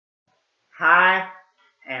Hi,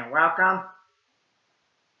 and welcome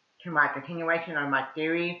to my continuation of my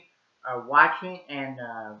series of watching and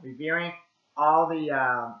reviewing all the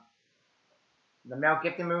Mel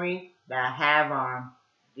Gibson movies that I have on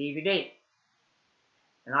DVD.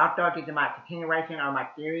 And also, this is my continuation of my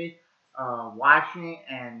series of watching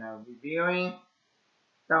and reviewing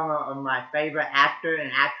some of my favorite actor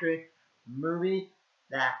and actress movies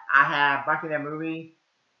that I have a bunch of their movies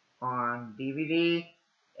on DVD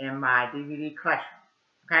in my DVD collection.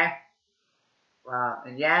 Okay?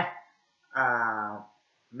 And yes, uh,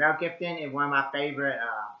 Mel Gibson is one of my favorite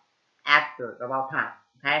actors of all time.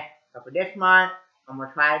 Okay, so for this month, I'm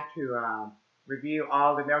gonna try to review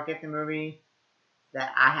all the Mel Gibson movies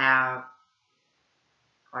that I have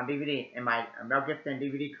on DVD in my Mel Gibson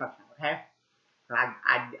DVD collection. Okay, so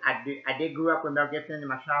I did grow up with Mel Gibson in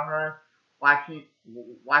my childhood, watching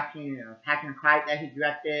Passion and Christ that he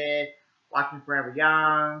directed, watching Forever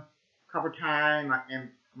Young a couple times when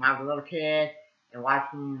I was a little kid, and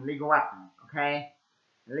watching Legal Weapon. Okay,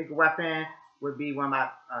 Legal Weapon would be one of my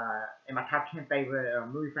in my top 10 favorite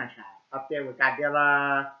movie franchise, up there with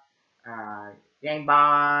Godzilla, James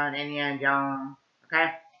Bond, Indiana Jones.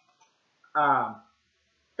 Okay, um,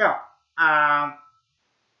 so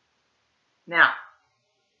now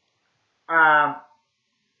um,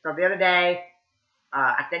 so the other day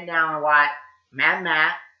I sat down and watched Mad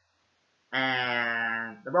Max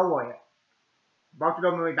and The Road Warrior, both of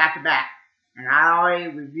those movies back to back, and I already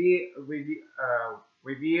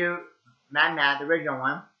reviewed Mad Max, the original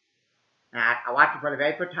one. And I watched it for the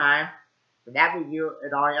very first time. So that review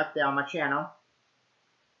is already up there on my channel.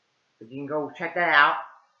 So you can go check that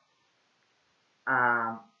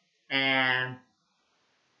out. And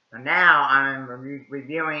so now I'm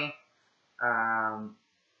reviewing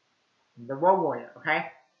The Road Warrior,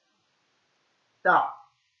 okay? So,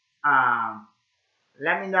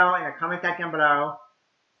 let me know in the comment section below.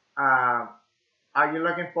 Are you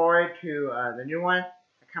looking forward to the new one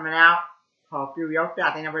coming out called Furiosa?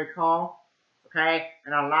 I think that's what it's called. Okay,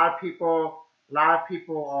 and a lot of people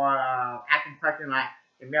are asking questions like,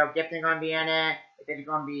 is Mel Gibson gonna be in it? Is it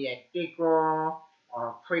gonna be a sequel or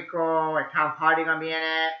a prequel? Or Tom Hardy gonna be in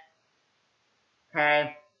it?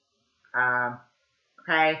 Okay,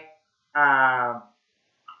 okay. I'm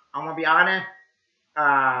gonna be honest.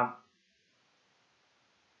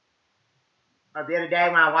 The other day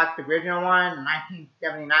when I watched the original one, the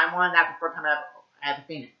 1979 one, that's the first time I ever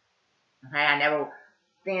seen it. Okay, I never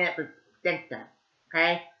seen it since then.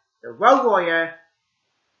 Okay, the Road Warrior,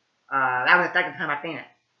 that was the second time I seen it.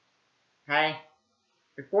 Okay,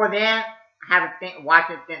 before then, I haven't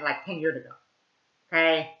watched it since like 10 years ago.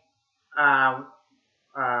 Okay,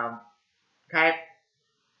 okay,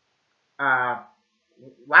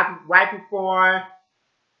 right before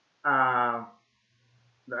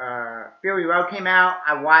Fury Road came out,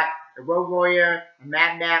 I watched the Road Warrior and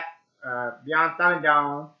Mad Max Beyond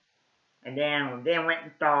Thunderdome, and then went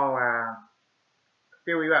and saw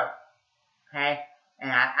Fury Road. Okay,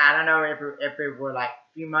 and I don't know if it was like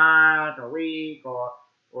a few months, a week, or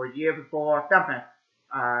a year before, something.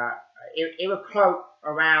 It was close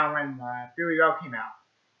around when Fury Road came out,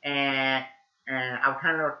 and I was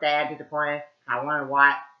kind of sad, disappointed. I wanted to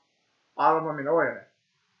watch all of them in order.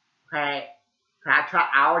 Okay, I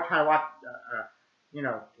always try to watch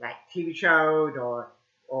like TV shows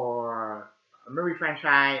or a movie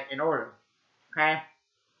franchise in order. Okay.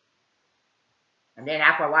 And then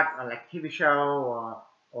after I watch like a TV show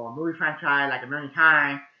or a movie franchise like a million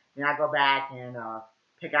times, then I go back and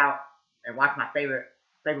pick out and watch my favorite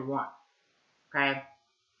one. Okay.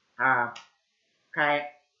 Okay.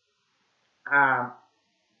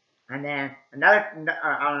 And then on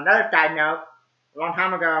another side note, a long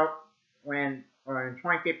time ago, when or in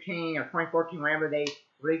 2015 or 2014, whenever they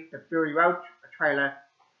released the Fury Road trailer,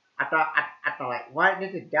 I thought like, what?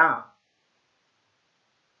 This is dumb.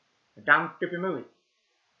 A dumb, stupid movie.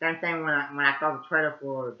 Same thing when I saw the trailer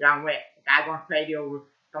for John Wick. The guy going crazy over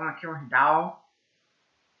someone killing his dog.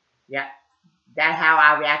 Yeah, that's how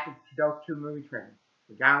I reacted to those two movie trailers.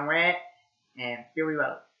 For John Wick and Fury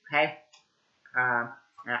Road. Okay? And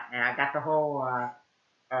I got the whole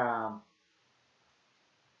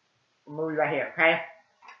movie right here. Okay?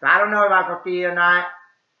 So I don't know if I'll go see it or not.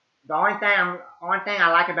 The only thing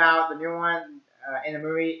I like about the new one in the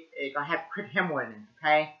movie is gonna have Chris Hemsworth in it.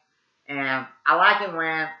 Okay? And I like it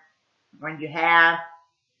when you have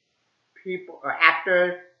people or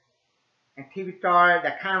actors and TV stars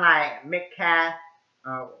that kind of like mid-cast,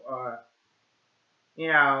 or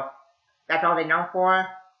that's all they known for.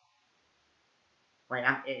 Wait,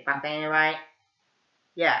 if I'm saying it right,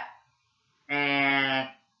 yeah. And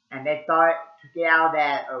they start to get out of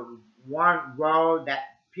that one road that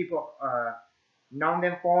people known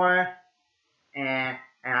them for, and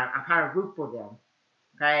I'm kind of root for them.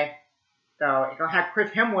 Okay, so it's gonna have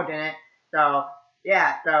Chris Hemsworth in it. So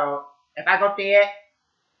yeah, so if I go see it,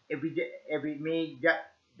 it'd be me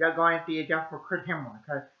just going to see it just for Chris Hemsworth,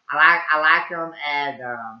 because I like him as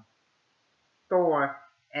Thor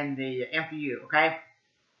in the MCU. Okay,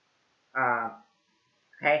 uh,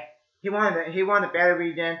 okay, he one of the better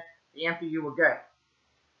reasons the MCU was good,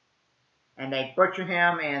 and they butchered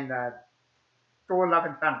him in the Thor: Love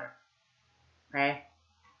and Thunder. Okay,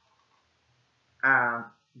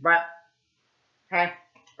 but okay,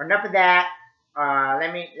 enough of that.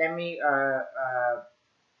 Let me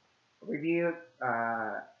review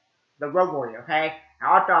the Road Warrior. Okay, and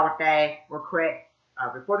also I would say real quick,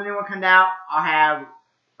 before the new one comes out, I'll have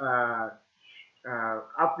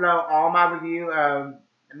upload all my review of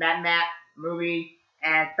the Mad Max movie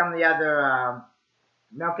and some of the other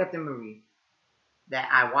Mel Gibson movies that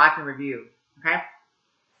I watch and review. Okay,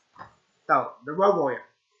 so the Road Warrior.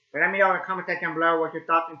 So let me know in the comment section below what your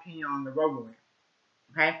thoughts and opinion on the Road Warrior.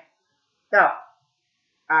 Okay, so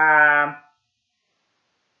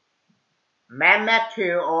Mad Max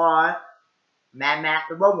 2 or Mad Max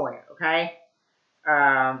the Road Warrior. Okay,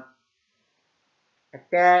 it's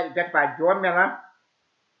directed by George Miller.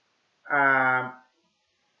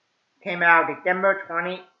 Came out December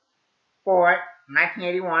 24th,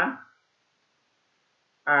 1981.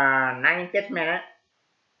 96 minutes.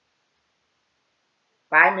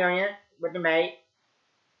 5 million with the made.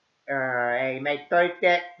 It made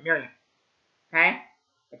 36 million. Okay?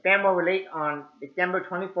 The film was released on December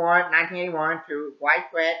 24th, 1981 to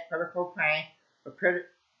widespread critical acclaim for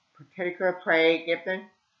particular play Gibson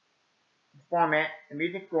performance, the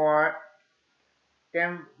music score,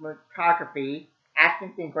 cinematography,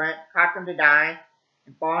 action sequence, costume design,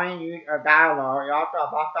 and following use of dialogue. It also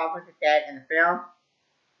a box office success, and the film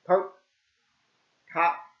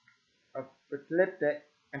top of lifted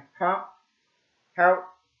and pump helped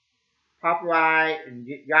popularize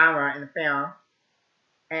the genre in the film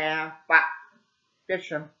and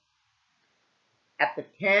fiction. At the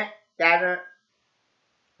 10th Saturn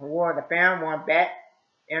Award, the film won Best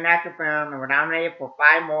International Film and was nominated for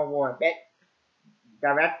 5 more awards. Best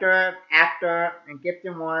Director, Actor, and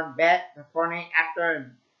Gibson won Best Supporting Actor,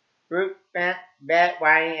 and Bruce Spence Best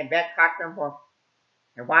Writing and Best Costume for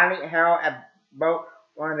and widely held as both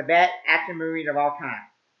one of the best action movies of all time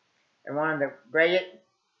and one of the greatest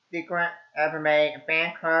sequence ever made. A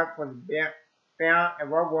fan club for the film and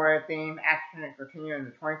World War themed action and continue in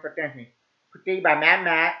the 21st century. Preceded by Mad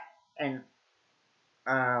Max in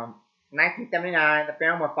 1979, the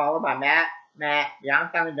film was followed by Mad Max Beyond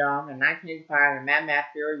Thunderdome in 1985 and Mad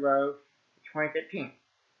Max Fury Road in 2015.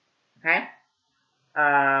 Okay?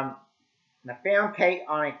 The film takes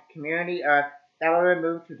on a community of settlers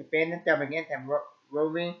moved to defend themselves against a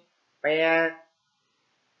roving band.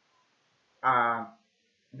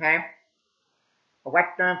 Okay? A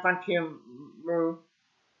Western frontier move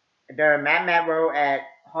the Mad Max Road as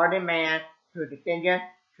hardened man whose decision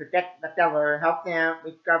to protect the settler help them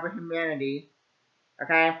discover humanity.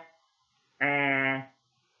 Okay? And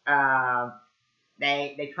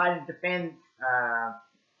they try to defend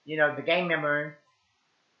the gang members,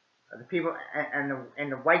 the people in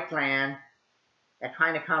the wasteland that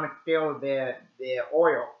trying to come and steal their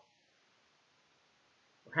oil.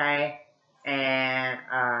 Okay? And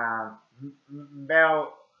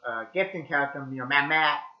Mel Gibson character, Mad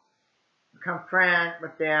Max, become friends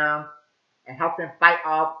with them and help them fight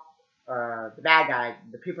off the bad guys,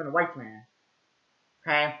 the people in the wasteland.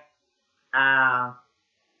 Okay?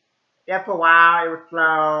 Yeah, for a while it was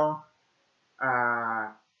slow.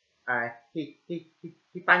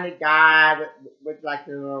 He found a guy with like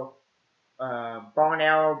a little bow and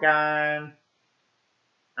arrow gun.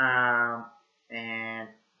 And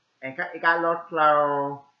it got a little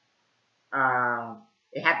slow.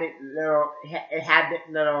 It had this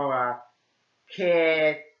little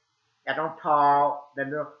kid that don't talk, the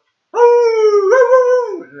little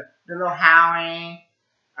the little howling.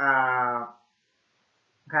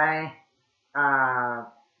 Okay.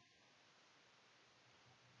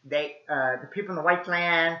 The people in the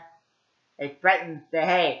wasteland, they threatened to say,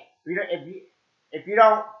 hey, if you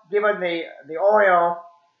don't give us the oil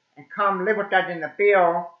and come live with us in the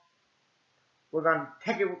field, we're gonna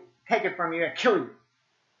take it from you and kill you.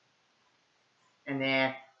 And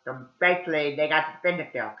then so basically they got to defend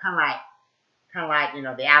themselves, kind of like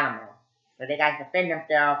the animals. So they got to defend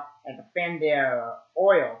themselves and defend their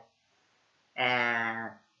oil.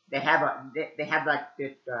 And they have like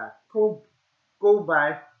this school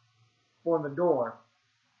bus for the door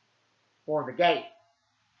for the gate.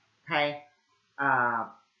 Okay, I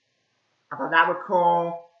thought that was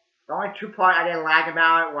cool. The only two parts I didn't like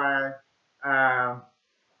about it was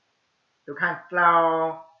it was kind of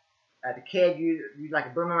slow. The kid used like a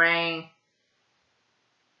boomerang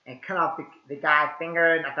and cut off the guy's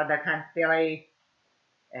finger. And I thought that kind of silly.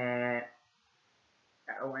 And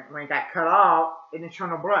when it got cut off, it didn't show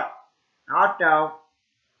no blood. Also,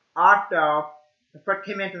 the first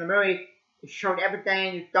 10 minutes of the movie, it showed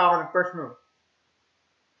everything you saw in the first movie.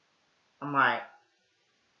 I'm like,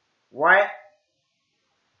 what?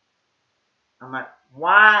 I'm like,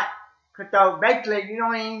 why? So basically, you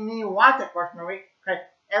don't even need to watch that first movie, because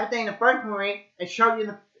everything in the first movie, it showed you in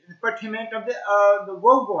the first 10 minutes of the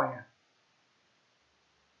road going in.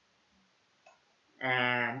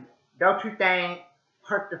 And those two things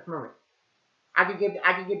hurt this movie. I could give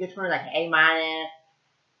this movie like an A-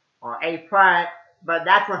 or A+, but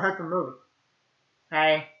that's what hurt the movie.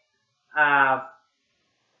 Okay.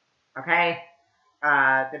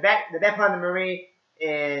 The best part of the movie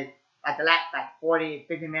is like the last 40,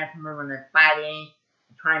 50 minutes of the movie when they're fighting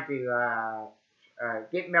and trying to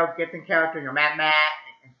get Mel Gibson character, Matt,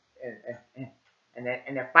 and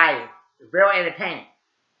they're fighting. It's real entertaining.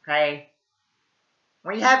 Okay.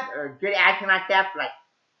 When you have good action like that for like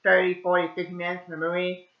 30, 40, 50 minutes in the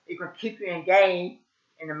movie, it can keep you engaged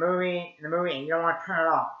in the movie, and you don't want to turn it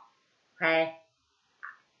off. Okay?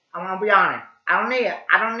 I'm gonna be honest. I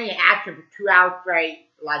don't need action for 2 hours straight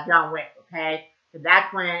like John Wick. Okay? So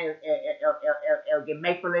that's when it'll get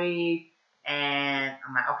make believe, and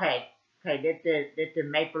I'm like, okay, this is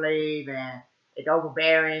make believe, and it's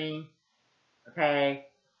overbearing. Okay?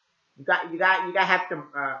 You got to have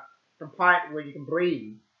some part where you can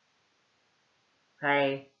breathe.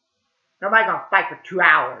 Okay? Nobody's gonna fight for 2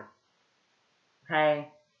 hours.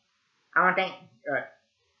 Okay? I don't think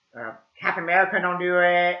Captain America don't do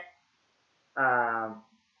it.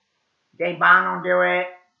 James Bond don't do it.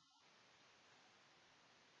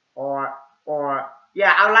 Or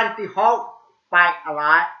yeah, I would like to see Hulk fight a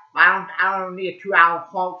lot, but I don't need a 2 hour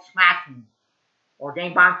Hulk smashing or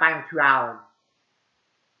James Bond fighting for 2 hours.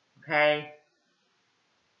 Okay?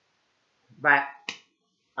 But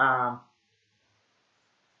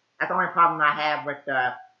that's the only problem I have with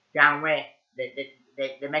John Wick.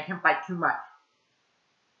 They make him fight too much.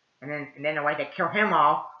 And then the way they kill him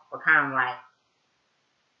off was kind of like,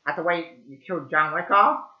 that's the way you kill John Wick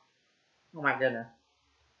off? Oh my goodness.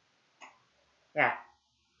 Yeah.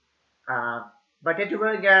 But this is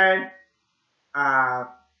really good. I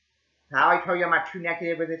already told you my two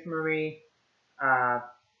negatives with this movie. It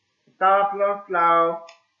starts off a little slow,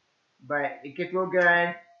 but it gets real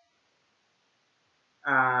good.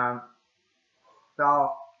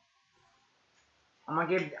 So I'm gonna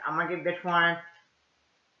give this one,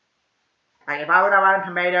 like if I would have Rotten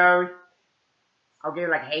Tomatoes, I'll give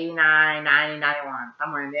it like 89, 90, 91,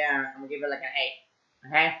 somewhere in there. I'm gonna give it like an 8.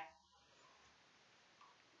 Okay?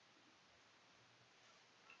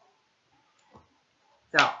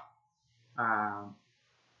 So,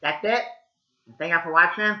 that's it. Thank you for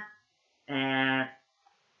watching. And,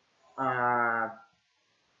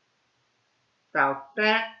 so,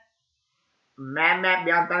 Mad Max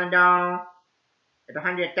Beyond Thunderdome, it's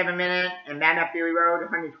 107 minutes, and Mad Max Fury Road,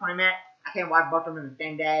 120 minutes. I can't watch both of them in the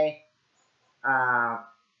same day. I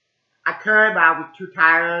could, but I'll be too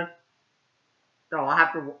tired. So I'll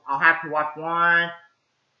have to watch one,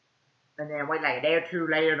 and then wait like a day or two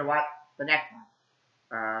later to watch the next one.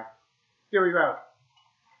 Fury Road.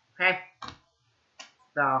 Okay?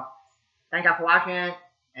 So, thank you for watching,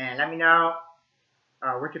 and let me know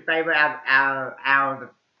what's your favorite out of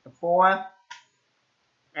the 4.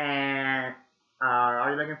 And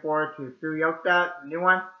are you looking forward to Furiosa, the new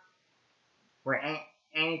one, where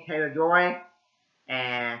Annie Taylor-Joy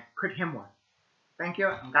and Chris Hemsworth? Thank you,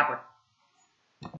 and God bless.